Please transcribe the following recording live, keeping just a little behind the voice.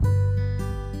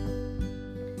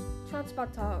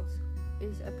Transman Talks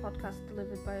is a podcast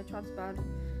delivered by a trans man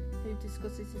who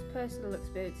discusses his personal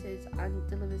experiences and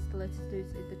delivers the latest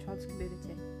news in the trans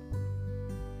community.